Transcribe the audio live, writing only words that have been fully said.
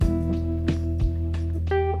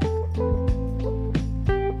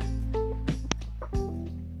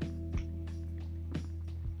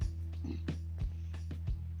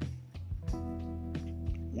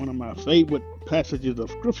My favorite passages of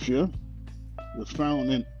scripture is found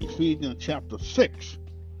in Ephesians chapter 6,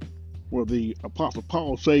 where the Apostle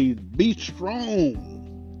Paul says, "Be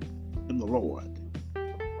strong in the Lord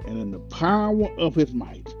and in the power of his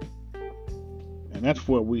might." And that's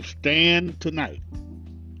where we stand tonight.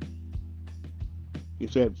 He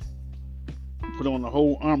said, put on the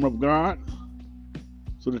whole armor of God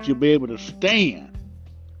so that you'll be able to stand.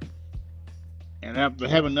 And after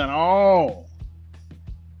having done all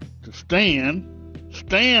to stand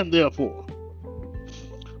therefore.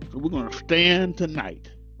 So we're going to stand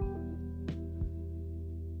tonight.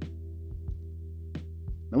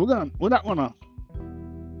 Now we're not going to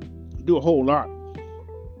do a whole lot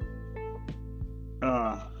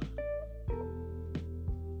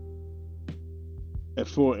as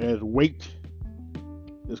far as weights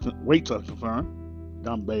are concerned,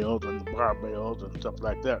 dumbbells and barbells and stuff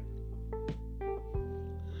like that.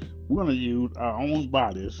 We're going to use our own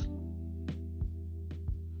bodies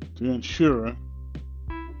to ensure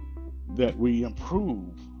that we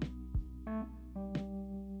improve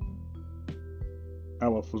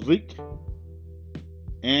our physique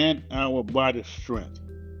and our body strength.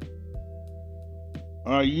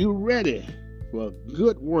 Are you ready for a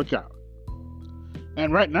good workout?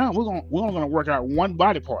 And right now, we're only going to work out one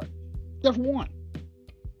body part. Just one.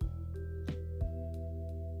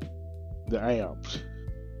 The abs.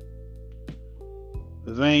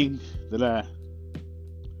 The thing that I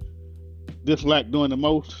dislike doing the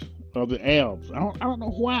most are the abs. I don't know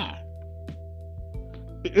why.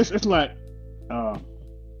 It's like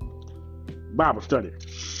Bible study.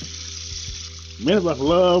 Many of us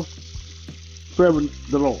love serving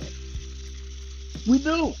the Lord. We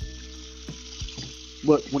do.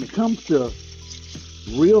 But when it comes to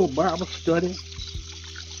real Bible study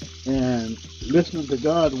and listening to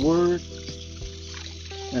God's word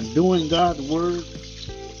and doing God's word,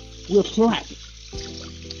 we're slack.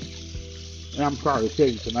 And I'm sorry to tell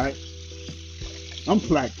you tonight, I'm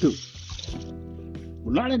slack too.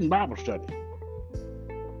 We're not in Bible study.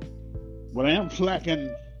 But I am slack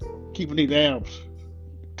in keeping these abs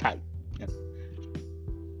tight.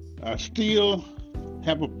 I still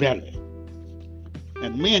have a belly.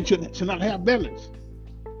 And men should not have bellies.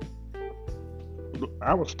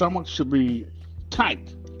 Our stomach should be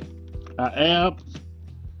tight. Our abs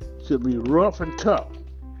should be rough and tough.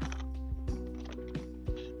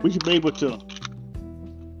 We should be able to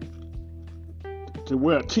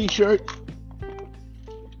wear a t-shirt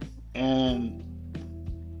and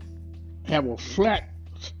have a flat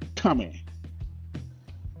tummy.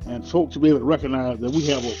 And folks should be able to recognize that we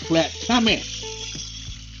have a flat tummy.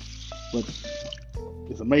 But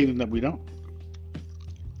it's amazing that we don't.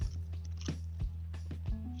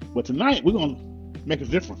 But tonight we're gonna make a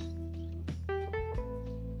difference.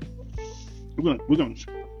 We're gonna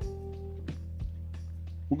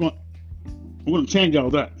change all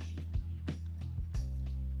that.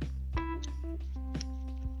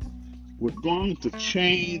 We're going to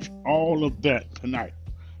change all of that tonight.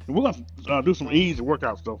 And we're gonna do some easy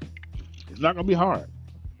workouts though. It's not gonna be hard.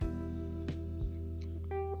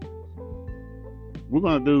 We're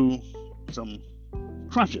going to do some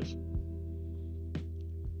crunches.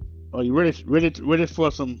 Are you ready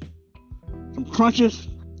for some crunches?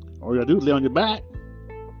 All you got to do is lay on your back.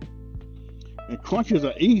 And crunches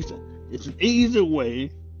are easy. It's an easy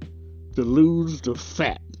way to lose the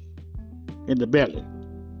fat in the belly.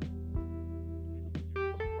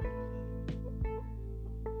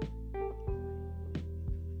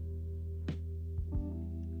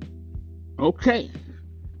 Okay.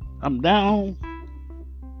 I'm down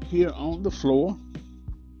here on the floor.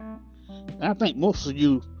 I think most of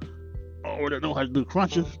you already know how to do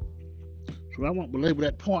crunches, so I won't belabor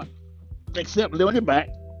that point, except lay on your back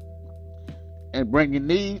and bring your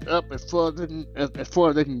knees up as far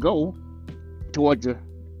as they can go towards your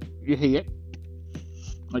head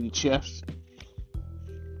or your chest.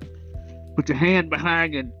 Put your hand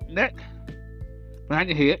behind your neck, behind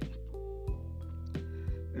your head.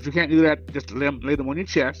 If you can't do that, just lay them on your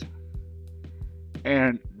chest.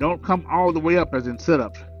 And don't come all the way up as in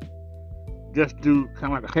sit-ups. Just do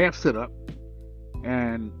kind of like a half sit-up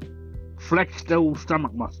and flex those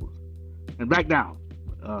stomach muscles. And back down.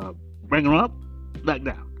 Bring them up, back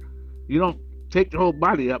down. You don't take the whole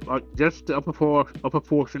body up, just the upper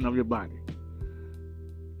portion of your body.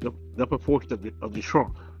 The upper portion of the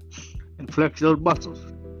trunk. And flex those muscles.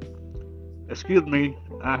 Excuse me,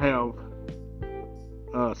 I have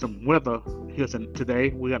some weather here today.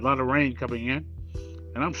 We got a lot of rain coming in.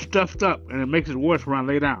 And I'm stuffed up, and it makes it worse when I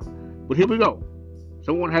lay down. But here we go.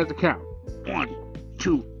 Someone has to count. 1,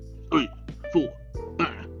 2, 3, 4,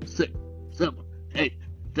 5, 6, 7, 8,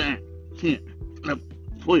 9, 10, 11,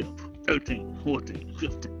 12, 13, 14,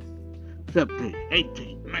 15, 17,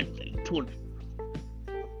 18, 19, 20,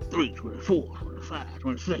 23, 24, 25,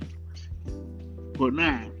 26,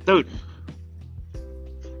 29, 30,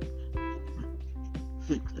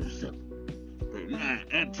 6, 37, 39,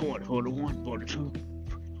 and 40, 41, 42,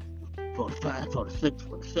 45, 46,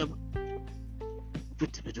 47,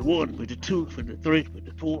 50, 51, 52, 53,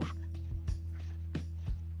 54,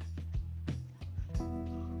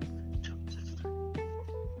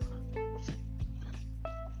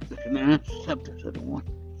 69, 70, 71,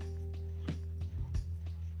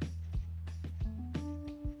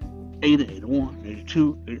 80, 81,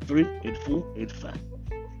 82, 83, 84, 85,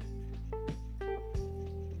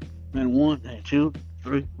 91, 92,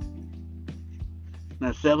 3,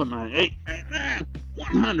 97, 98, 99,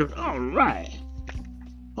 100. All right.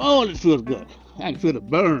 Oh, this feels good. I can feel the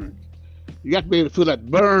burn. You got to be able to feel that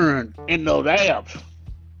burn in those abs,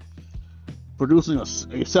 producing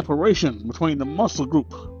a separation between the muscle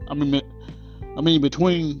group. I mean,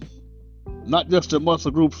 between not just the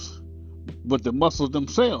muscle groups, but the muscles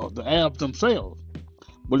themselves, the abs themselves.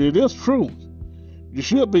 But it is true. You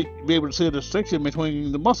should be able to see a distinction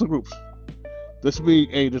between the muscle groups. This would be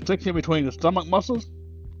a distinction between the stomach muscles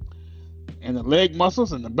and the leg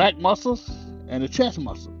muscles and the back muscles and the chest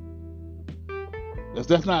muscle. If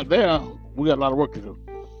that's not there, we got a lot of work to do.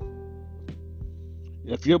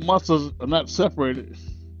 If your muscles are not separated,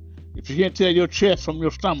 if you can't tell your chest from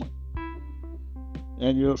your stomach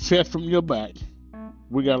and your chest from your back,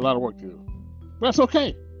 we got a lot of work to do. But that's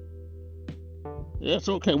okay. That's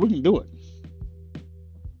okay. We can do it.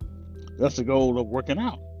 That's the goal of working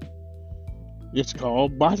out. It's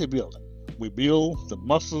called bodybuilding. We build the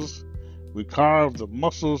muscles. We carve the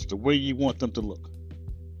muscles the way you want them to look.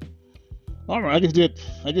 All right, I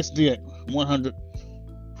just did 100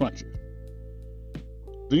 crunches.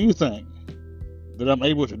 Do you think that I'm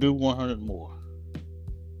able to do 100 more?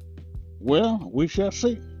 Well, we shall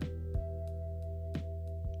see.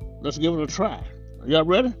 Let's give it a try. Are y'all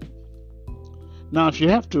ready? Now, if you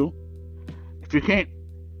have to, if you can't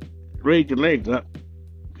raise your legs up,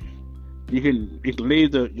 you can lay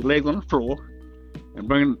your legs on the floor and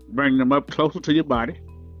bring them up closer to your body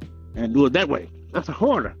and do it that way. That's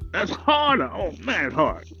harder. Oh man, it's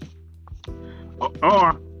hard.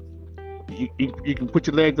 Or you can put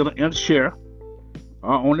your legs in a chair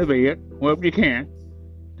or on the bed, wherever you can,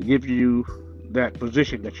 to give you that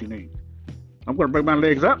position that you need. I'm going to bring my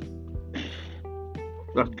legs up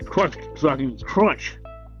so I can crunch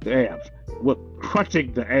the abs. We're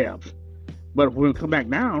crunching the abs. But if we come back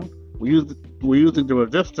down, we're using the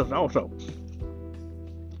resistance also.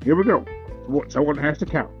 Here we go. Someone has to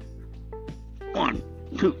count. 1,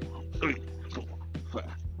 2, 3, 4, 5,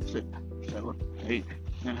 6, 7, 8,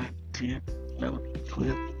 9, 10, 11,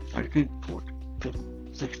 12, 13, 14,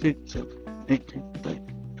 15, 16, 17, 18,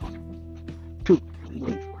 19, 20, 2,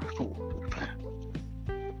 3, 4, 5,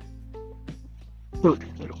 30,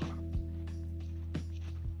 31.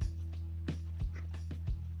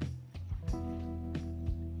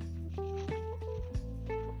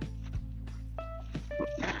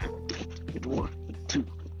 It's 1, 2,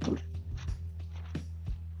 3.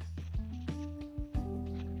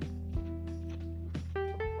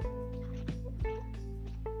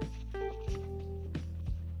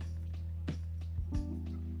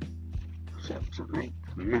 Seven, 8,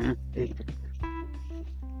 9, 8.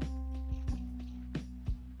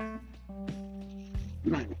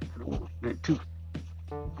 9, 2,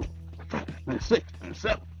 5, 6,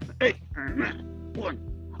 7, 8, 9,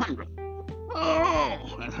 100.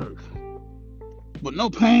 Oh, that hurts. But no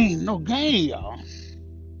pain, no gain, y'all.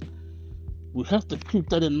 We have to keep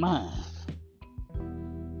that in mind.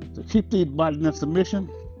 To keep these bodies in submission,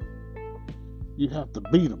 you have to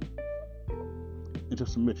beat them into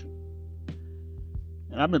submission.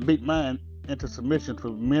 And I've been beating mine into submission for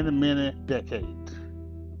many, many decades.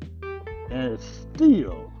 And it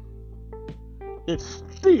still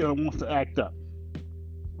wants to act up.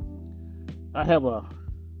 I have a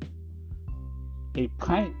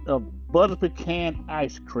pint of butter pecan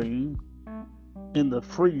ice cream in the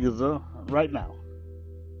freezer right now.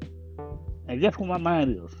 And guess what my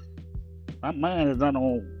mind is? My mind is not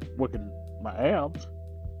on working my abs.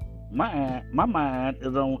 My mind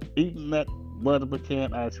is on eating that butter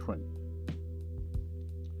pecan ice cream.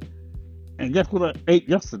 And guess what I ate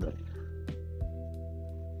yesterday?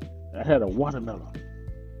 I had a watermelon.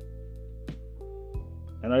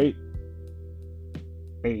 And I ate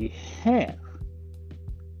a half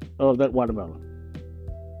of that watermelon.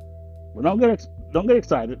 But don't get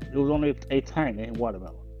excited. It was only a tiny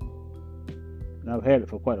watermelon. And I've had it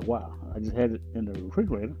for quite a while. I just had it in the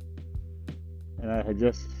refrigerator, and I had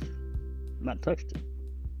just not touched it.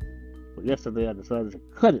 But yesterday I decided to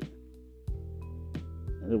cut it,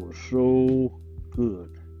 and it was so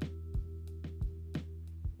good.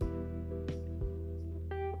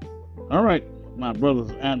 All right, my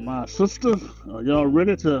brothers and my sisters, are y'all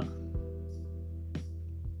ready to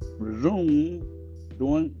resume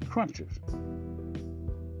doing crunches?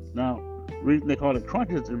 Now, the reason they call it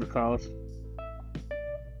crunches is because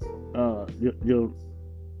your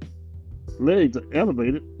legs are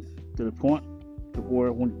elevated to the point to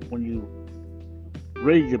where when you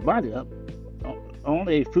raise your body up,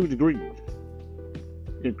 only a few degrees,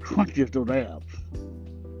 it crunches those abs.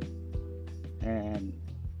 And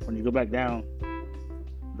when you go back down,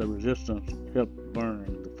 the resistance helps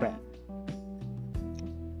burn the fat.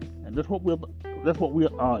 And that's what we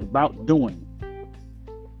are about doing.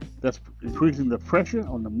 That's increasing the pressure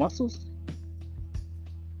on the muscles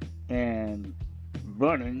and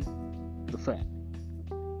burning the fat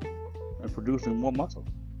and producing more muscle.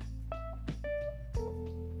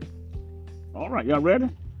 All right, y'all ready?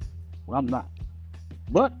 Well, I'm not,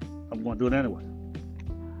 but I'm going to do it anyway.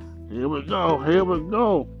 Here we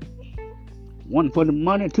go. One for the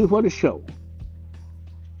money, two for the show.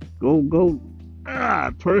 Go.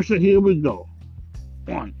 Person, here we go.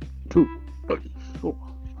 1, 2, 3, 4,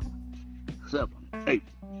 7, 8,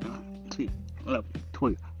 9, 10, 11,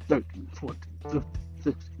 12, 13, 14, 15,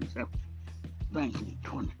 16, 17, 19,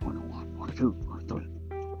 20, 21, 22, 23,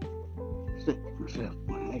 6, 7,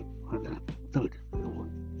 8, 9, 30,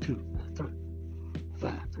 42,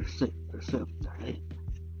 35, 36, 37, 38,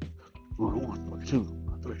 41, 42,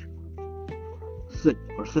 43, 6,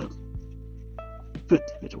 47,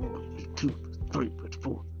 50, 51, 52, 53,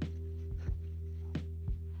 54,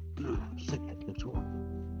 60, 61,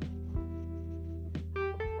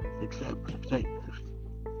 67, 68,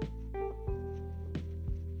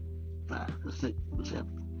 5, 6, 7,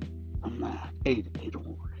 9, 80,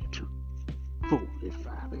 81, 82, 4,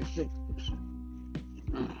 85, 86, 87,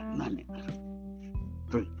 90,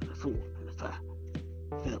 93, 94, 95,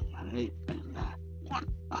 98, 99,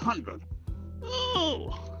 100.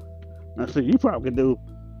 Oh! Now see, you probably could do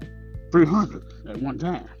 300 at one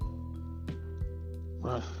time.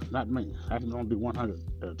 Well, not me. I can only do 100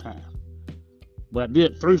 at a time. But I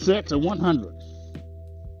did 3 sets of 100.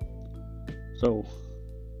 So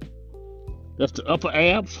that's the upper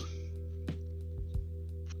abs.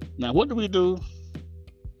 Now what do we do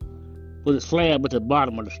with this flab at the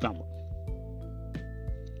bottom of the stomach?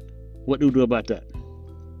 What do we do about that?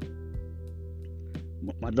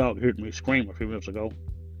 My dog heard me scream a few minutes ago,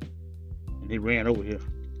 and he ran over here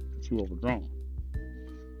to see what was wrong.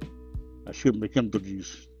 I shouldn't be coming to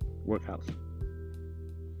these workouts.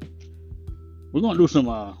 We're gonna do some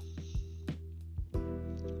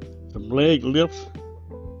leg lifts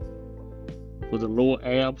for the lower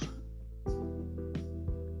abs.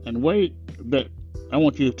 And the way that I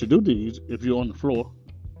want you to do these, if you're on the floor,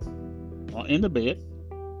 or in the bed,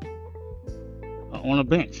 or on a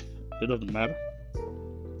bench, it doesn't matter.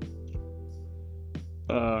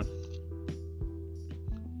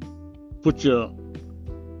 Put your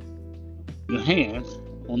hands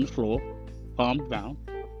on the floor, palms down,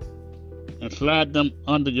 and slide them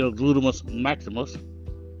under your gluteus maximus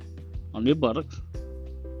on your buttocks,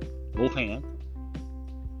 both hands,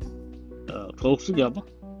 close together.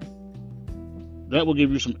 That will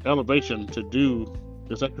give you some elevation to do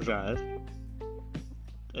this exercise,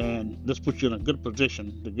 and this puts you in a good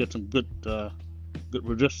position to get some good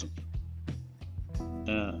resistance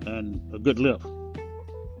and a good lift.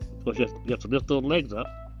 Because you have to lift those legs up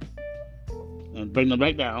and bring them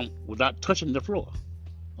back down without touching the floor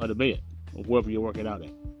or the bed or wherever you're working out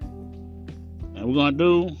at. And we're going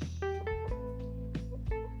to do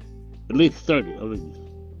at least 30 of these,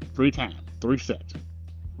 3 times, 3 sets.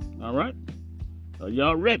 All right? Are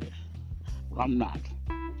y'all ready? Well, I'm not.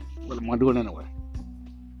 But I'm going to do it anyway.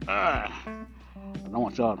 I don't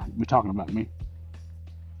want y'all to be talking about me.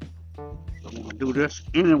 So I'm going to do this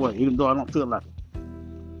anyway, even though I don't feel like it.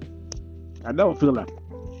 I don't feel like it.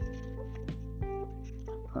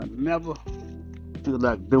 I never feel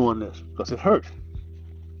like doing this because it hurts.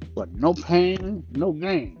 But no pain, no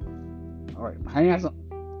gain. All right, my hands are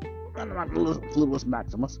under my gluteus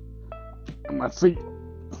maximus, and my feet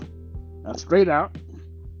are straight out,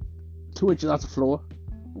 2 inches off the floor.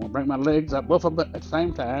 I'm gonna bring my legs up, both of them at the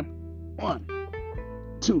same time. 1,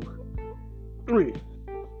 2, 3,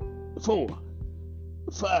 4,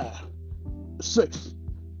 5, 6,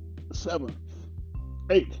 7,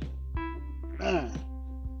 8, 9,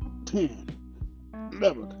 10,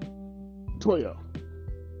 11, 12,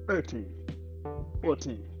 13,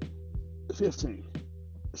 14, 15,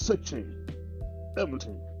 16,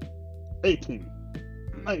 17, 18,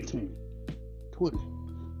 19, 20,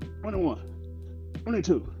 21,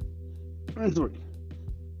 22, 23,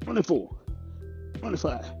 24,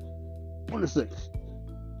 25, 26,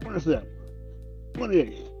 27,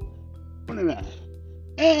 28, 29,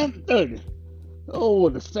 and 30. Oh,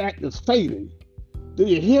 the fat is fading. Do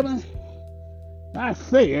you hear me? I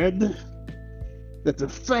said that the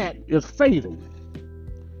fat is fading.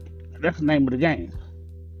 That's the name of the game.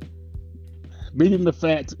 Beating the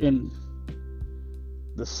fat in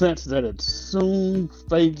the sense that it soon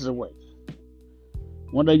fades away.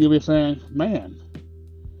 One day you'll be saying, man,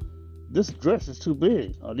 this dress is too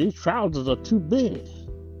big, or these trousers are too big.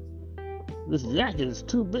 This jacket is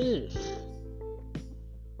too big.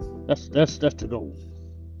 That's the goal.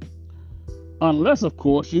 Unless, of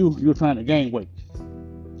course, you're trying to gain weight.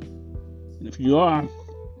 And if you are,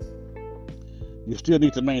 you still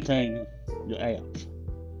need to maintain your abs.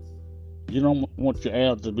 You don't want your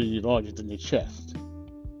abs to be larger than your chest.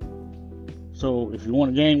 So if you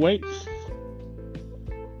want to gain weight,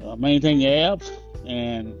 maintain your abs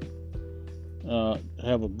and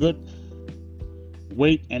have a good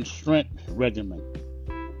weight and strength regimen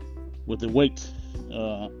with the weights,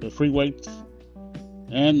 the free weights,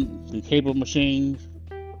 and the cable machines,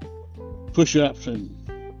 push-ups and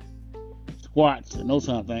squats and those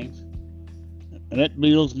kind of things. And that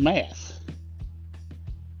builds mass.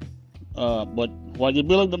 But while you're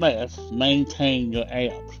building the mass, maintain your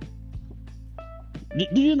abs.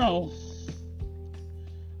 Do you know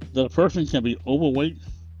that a person can be overweight,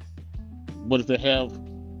 but if they have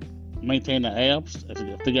maintained their abs,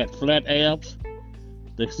 if they got flat abs,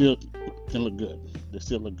 they still can look good. They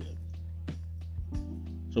still look good.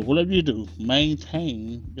 So whatever you do,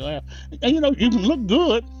 maintain your abs. And you can look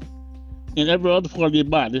good in every other part of your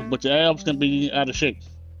body, but your abs can be out of shape.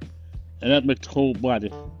 And that makes the whole body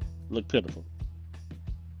look pitiful.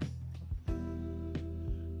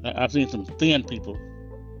 I've seen some thin people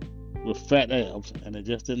with fat abs, and they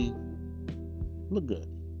just didn't look good.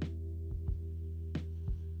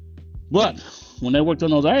 But when they worked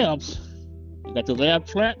on those abs, they got those abs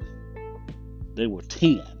flat, they were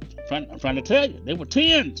 10. I'm trying to tell you, they were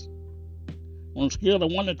 10s. On a scale of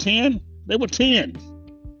 1 to 10, they were 10s.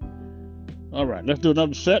 All right, let's do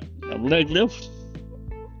another set of leg lifts.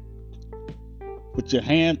 Put your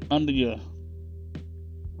hand under your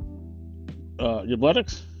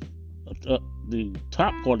buttocks, the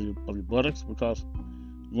top part of your buttocks, because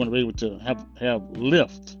you want to be able to have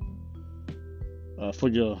lift for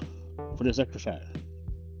this exercise.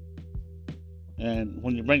 And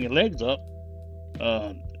when you bring your legs up,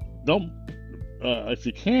 if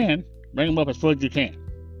you can, bring them up as far as you can.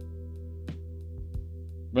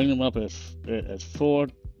 Bring them up as far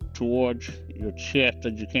towards your chest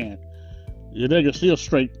as you can. Your leg is still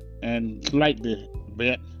straight and slightly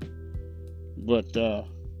bent, but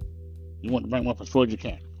you want to bring them up as far as you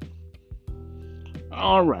can.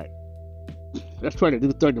 All right. Let's try to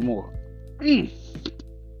do 30 more.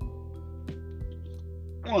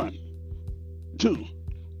 1, 2,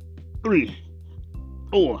 3,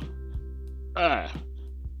 4, 5,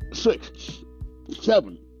 6,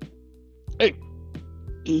 7, 8,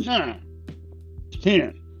 9,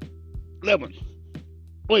 10, 11,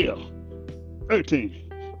 12,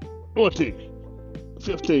 13, 14,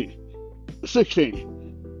 15,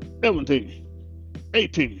 16, 17,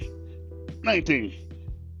 18, 19,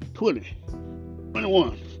 20,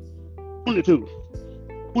 21, 22,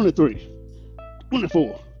 23,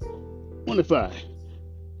 24, 25,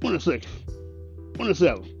 26,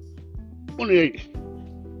 27, 28,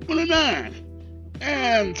 29,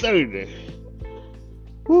 and 30.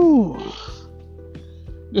 Whew.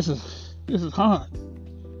 This is hard.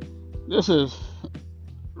 This is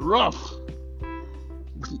rough.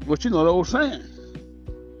 But you know the old saying,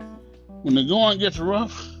 when the going gets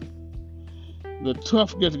rough, the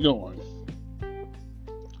tough gets going.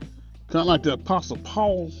 Kind of like the Apostle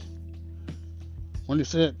Paul, when he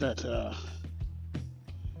said that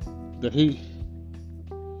he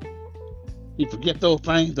forget those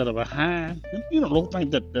things that are behind. Those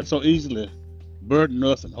things that so easily burden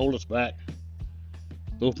us and hold us back.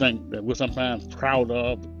 Those things that we're sometimes proud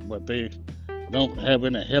of, but they don't have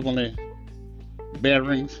any heavenly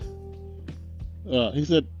bearings. He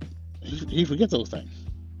said he forgets those things,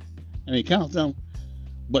 and he counts them,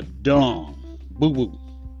 but dung, boo-boo,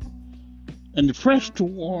 and he press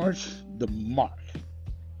towards the mark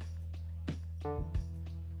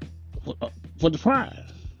for the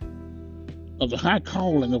prize of the high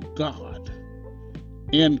calling of God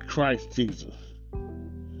in Christ Jesus.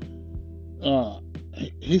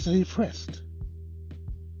 He said he pressed.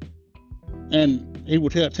 And he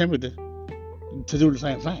would tell Timothy to do the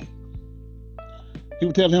same thing. He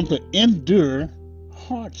would tell him to endure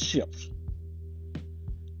hardships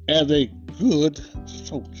as a good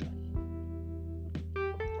soldier.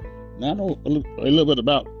 Now, I know a little bit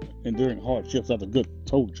about enduring hardships as a good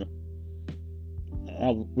soldier. I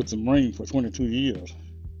was with the Marines for 22 years,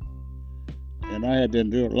 and I had to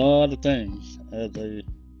endure a lot of things as a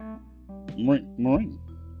Marine.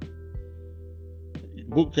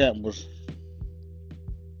 Boot camp was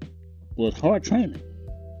hard training,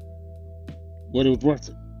 but it was worth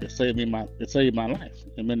it. It saved my life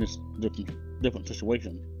in many different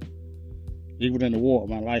situations. Even in the war,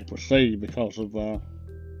 my life was saved because of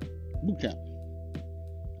boot camp.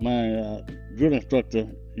 My drill instructor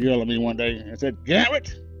yelled at me one day and said,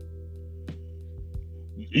 "Garrett,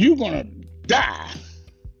 you're gonna die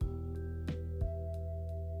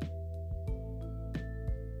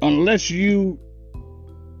unless you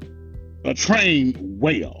are trained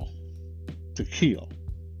well to kill.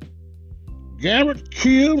 Garrett,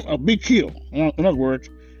 kill or be killed." In other words,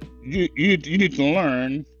 you need to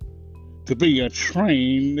learn to be a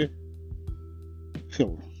trained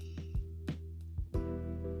killer.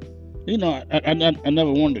 You know, I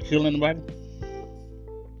never wanted to kill anybody.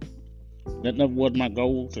 That never was my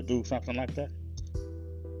goal, to do something like that.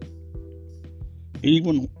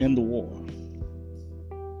 Even in the war,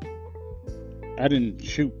 I didn't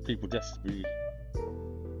shoot people just to be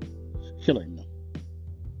killing them.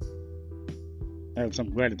 I had some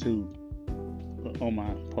gratitude on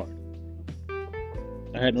my part.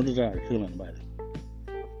 I had no desire to kill anybody.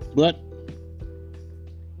 But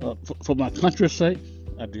for my country's sake,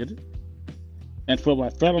 I did it. And for my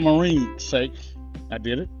fellow Marines' sake, I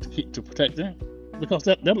did it to protect them, because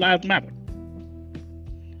their lives matter.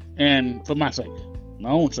 And for my sake, my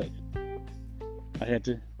own sake, I had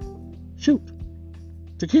to shoot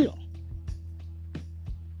to kill.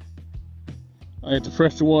 I had to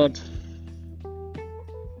press towards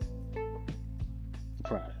the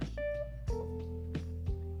prize.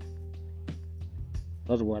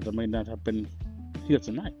 Otherwise, I may not have been here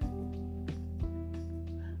tonight.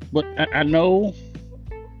 But I know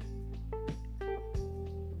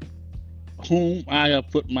whom I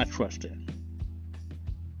have put my trust in,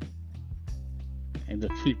 and to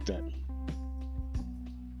keep that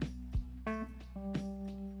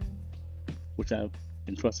which I've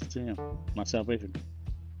entrusted to him, my salvation.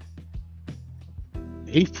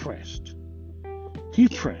 He pressed.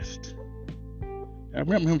 I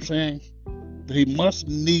remember him saying that he must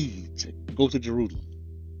needs go to Jerusalem.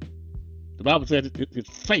 The Bible said that his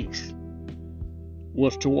face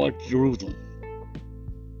was towards Jerusalem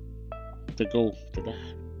to go to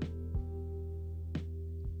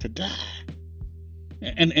die.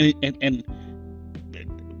 And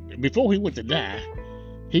before he went to die,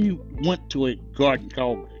 he went to a garden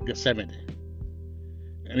called Gethsemane,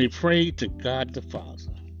 and he prayed to God the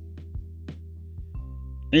Father.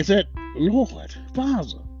 And he said, "Lord,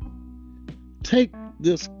 Father, take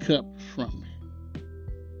this cup from me.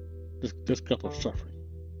 This cup of suffering,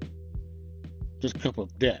 this cup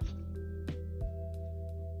of death."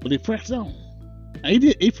 But he pressed on. And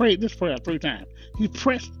he prayed this prayer 3 times. He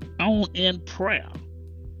pressed on in prayer.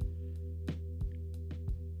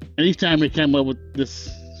 And each time he came up with this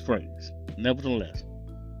phrase, "Nevertheless,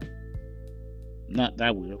 not thy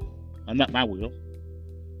will, or not my will,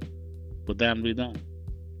 but thine be done."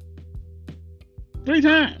 3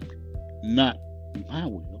 times. Not my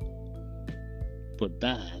will, but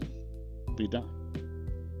thine be done.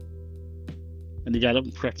 And he got up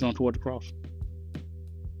and pressed on toward the cross,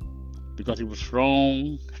 because he was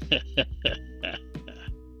strong.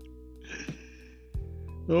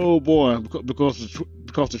 Oh boy, because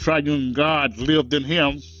the triune God lived in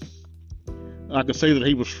him, I could say that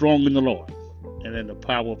he was strong in the Lord and in the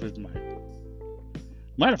power of his might.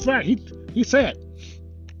 Matter of fact, he said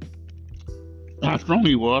how strong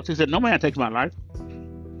he was. He said, "No man takes my life.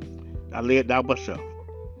 I lay it down myself.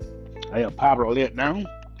 I have power to lay it down,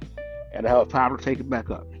 and I have power to take it back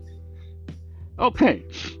up." Okay.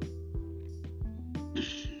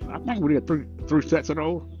 I think we did three sets of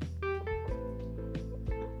those.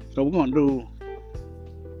 So we're going to do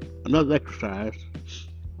another exercise,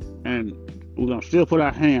 and we're going to still put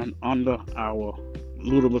our hand under our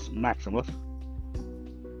lutimus maximus.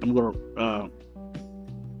 I'm going to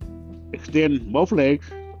extend both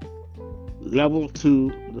legs level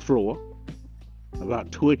to the floor,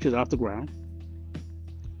 about 2 inches off the ground.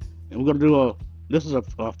 And we're going to do this is a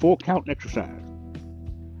 4-count exercise.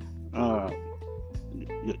 Our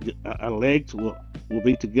legs will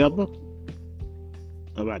be together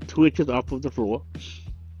about 2 inches off of the floor,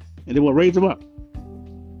 and then we'll raise them up.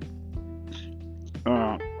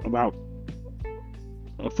 about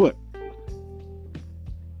a foot.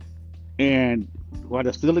 And while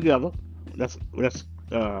they're still together, that's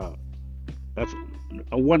a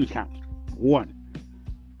one count. One.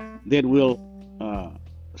 Then we'll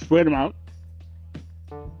spread them out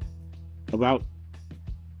about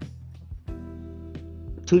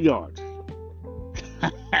 2 yards.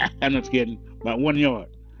 I'm not kidding. About 1 yard.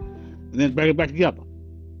 And then bring it back together.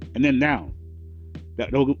 And then down.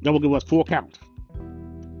 That will give us 4 counts.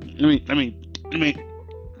 Let me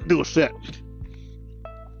do a set.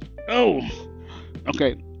 Oh,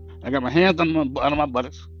 okay. I got my hands on my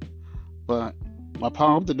buttocks, but my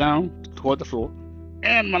palms are down toward the floor,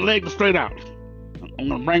 and my legs are straight out. I'm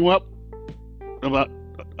gonna bring them up about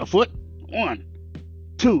a foot. 1,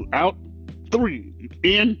 2, out. 3,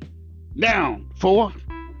 in, down. 4.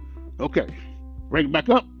 Okay. Bring it back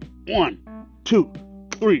up. 1, 2,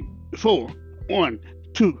 3, 4. 1,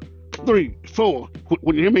 2, 3, 4.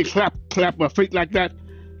 When you hear me clap my feet like that,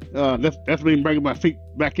 that's me bringing my feet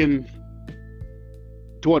back in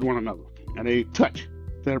toward one another, and they touch.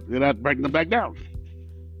 Then I bring them back down.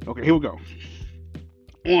 Okay, here we go.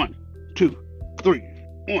 1, 2, 3.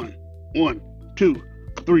 1, 1, 2,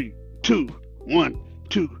 3, 2. 1,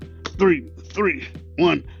 2, 3, 3.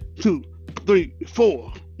 1, 2, 3,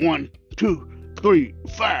 4. 1, 2, 3,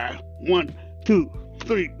 5. 1, 2,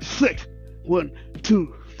 3, 6. 1,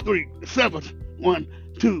 2, 3, 7. 1,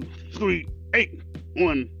 2, 3, 8.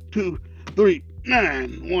 1, 2, 3,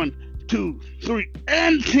 9. 1, 2, 3,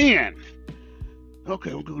 and 10.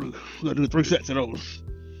 Okay, we're gonna do 3 sets of those.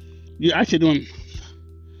 You're actually doing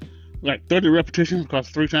like 30 repetitions because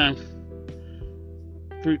 3 times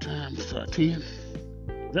 10.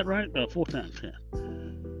 Is that right? 4 times 10.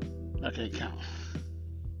 I can't count.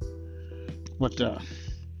 But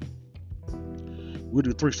we'll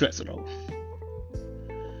do 3 sets of those.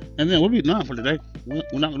 And then we'll be done for today. We're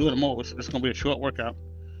not gonna do it more. It's gonna be a short workout.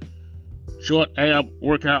 Short ab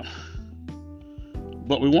workout.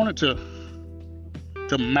 But we want it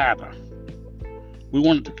to matter. We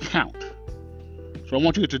want it to count. So I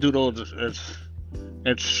want you to do those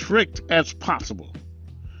as strict as possible.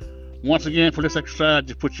 Once again, for this exercise,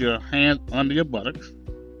 just put your hand under your buttocks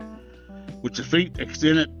with your feet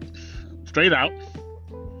extended straight out,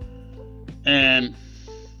 and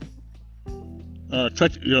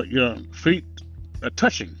touch your feet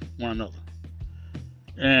touching one another.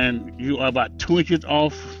 And you are about 2 inches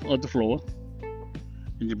off of the floor.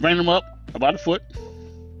 And you bring them up about a foot,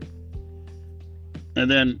 and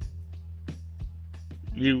then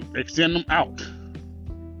you extend them out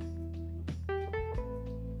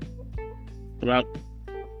about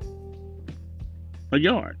a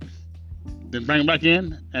yard. Then bring them back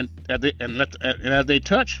in, and as they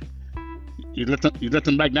touch, you let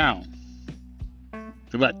them back down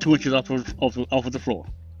to about 2 inches off of the floor.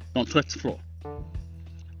 Don't touch the floor.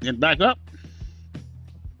 Then back up,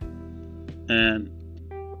 and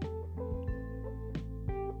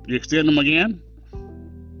you extend them again.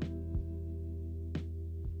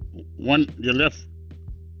 Your left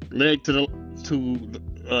leg to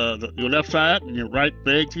your left side, and your right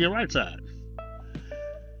leg to your right side,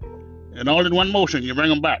 and all in one motion. You bring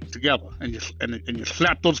them back together, and you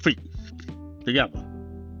slap those feet together,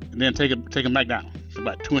 and then take them back down. It's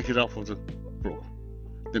about 2 inches off of the floor.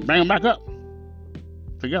 Then bring them back up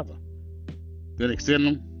together. Then extend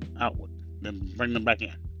them outward. Then bring them back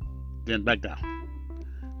in. Then back down.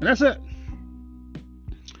 And that's it.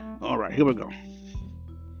 All right, here we go.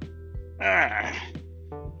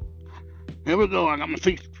 Here we go. I got my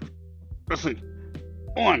feet. Let's see.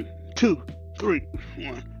 1, 2, 3.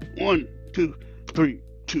 1, 2, 3,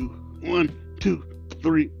 2. 1, 2,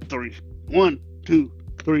 3, 3. 1, 2,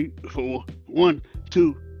 3, 4. 1,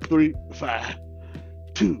 2, 3, 5.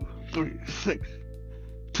 2, 3, 6.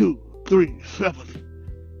 2, 3,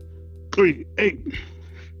 7. 3, 8.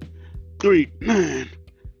 3, 9.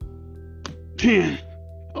 10.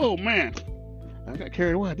 Oh man, I got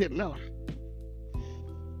carried away. I didn't know.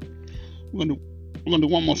 We're gonna do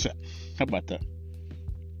one more set. How about that?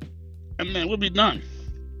 And then we'll be done.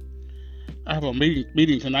 I have a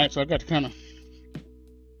meeting tonight, so I got to kind of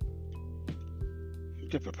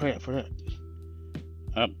get prepared for that.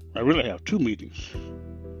 I really have 2 meetings,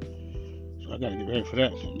 so I got to get ready for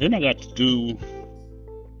that. And then I got to do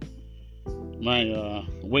my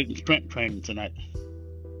weight and strength training tonight.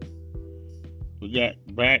 We got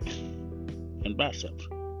back and biceps.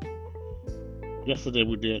 Yesterday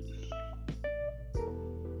we did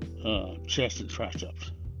chest and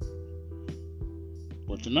triceps.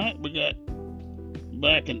 But tonight we got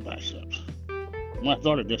back and biceps. When I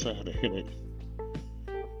thought of this, I had a headache.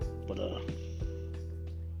 But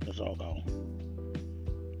it's all gone.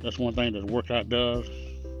 That's one thing that workout does.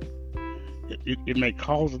 It may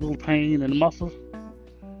cause a little pain in the muscles,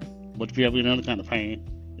 but if you have any other kind of pain,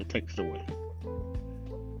 it takes it away.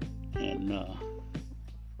 And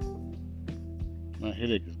my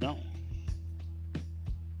headache is gone.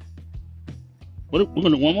 But we're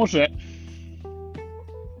going to do one more set.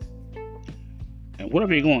 And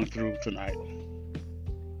whatever you're going through tonight,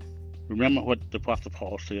 remember what the Apostle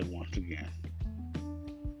Paul said once again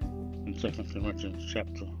in 2 Corinthians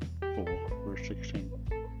chapter 4, verse 16.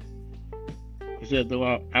 He said, though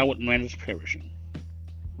our outward man is perishing,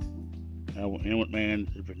 our inward man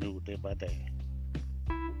is renewed day by day.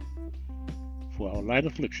 For our light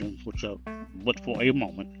afflictions, which are but for a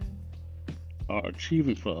moment, are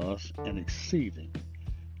achieving for us an exceeding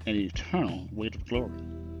and eternal weight of glory.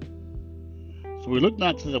 So we look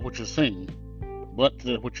not to that which is seen, but to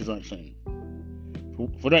that which is unseen.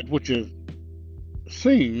 For that which is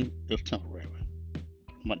seen is temporary.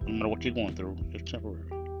 No matter what you're going through, it's temporary.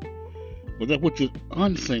 But that which is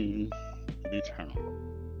unseen is eternal.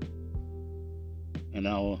 And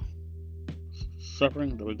our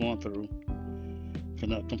suffering that we're going through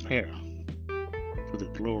cannot compare to the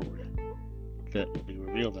glory that will be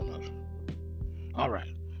revealed in us. All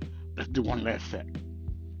right, let's do one last set.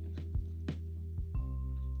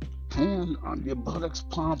 Hand on your buttocks,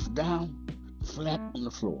 palms down, flat on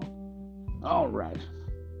the floor. All right.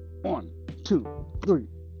 1, 2, 3.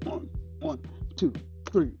 1, 1, 2,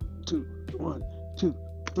 3, 2, 1, 2,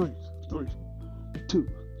 3, 3, 2,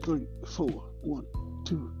 3, 4, 1,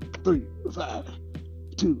 2, 3, 5,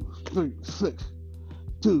 2, 3, 6,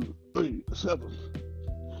 2, 3, 7,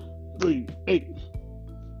 3, 8,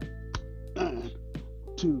 9,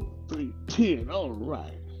 2, 3, 10. All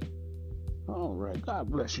right. All right. God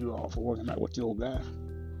bless you all for working out with the old guy.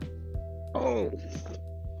 Oh,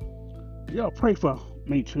 y'all pray for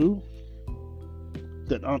me too.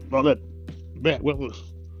 That all that bad weather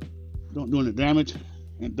don't do any damage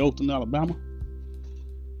in Dothan, Alabama.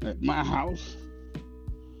 At my house.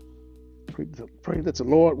 Pray that the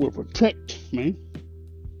Lord will protect me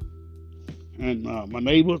and my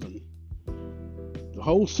neighbors and the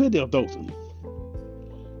whole city of Dothan.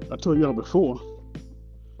 I told y'all before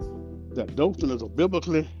that Dothan is a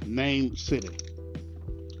biblically named city.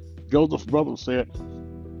 Joseph's brother said,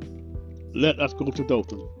 let us go to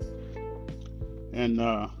Dothan. And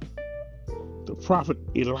the prophet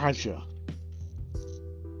Elisha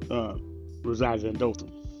resides in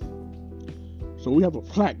Dothan. So we have a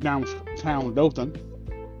plaque downtown Dothan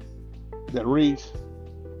that reads,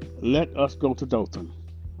 let us go to Dothan.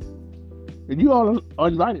 And you all are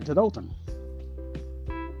invited to Dothan.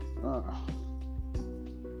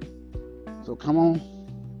 So come on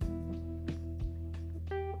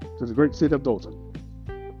to the great city of Dothan.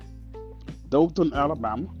 Dothan,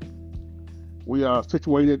 Alabama. We are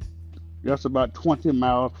situated just about 20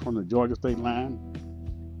 miles from the Georgia state line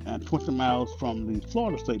and 20 miles from the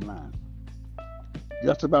Florida state line.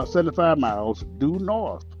 Just about 75 miles due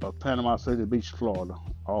north of Panama City Beach, Florida,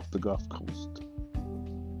 off the Gulf Coast.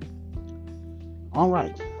 All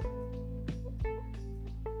right.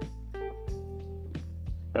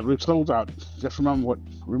 As we close out, just remember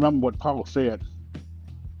what Paul said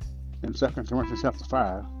in 2 Corinthians chapter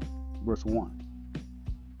 5, verse 1.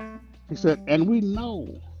 He said, and we know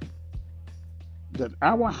that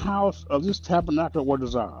our house of this tabernacle were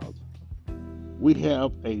dissolved. We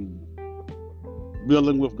have a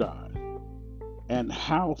building with God, and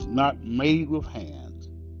house not made with hands,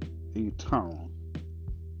 eternal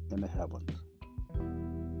in the heavens.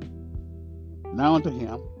 Now unto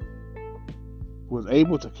him who is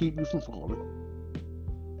able to keep you from falling,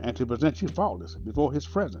 and to present you faultless before his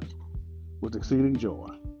presence with exceeding joy.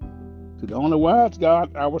 To the only wise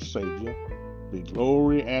God, our Savior, be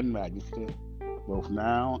glory and majesty, both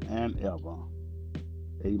now and ever.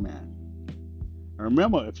 Amen. And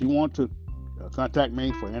remember, if you want to contact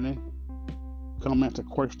me for any comments or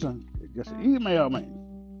questions, just email me.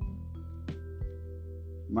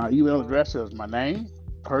 My email address is my name,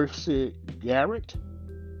 Percy Garrett,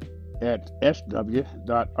 at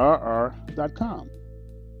sw.rr.com.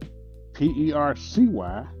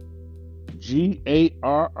 PERCYGARRETT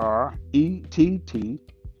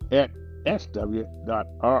at sw.rr.com.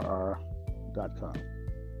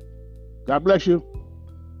 God bless you.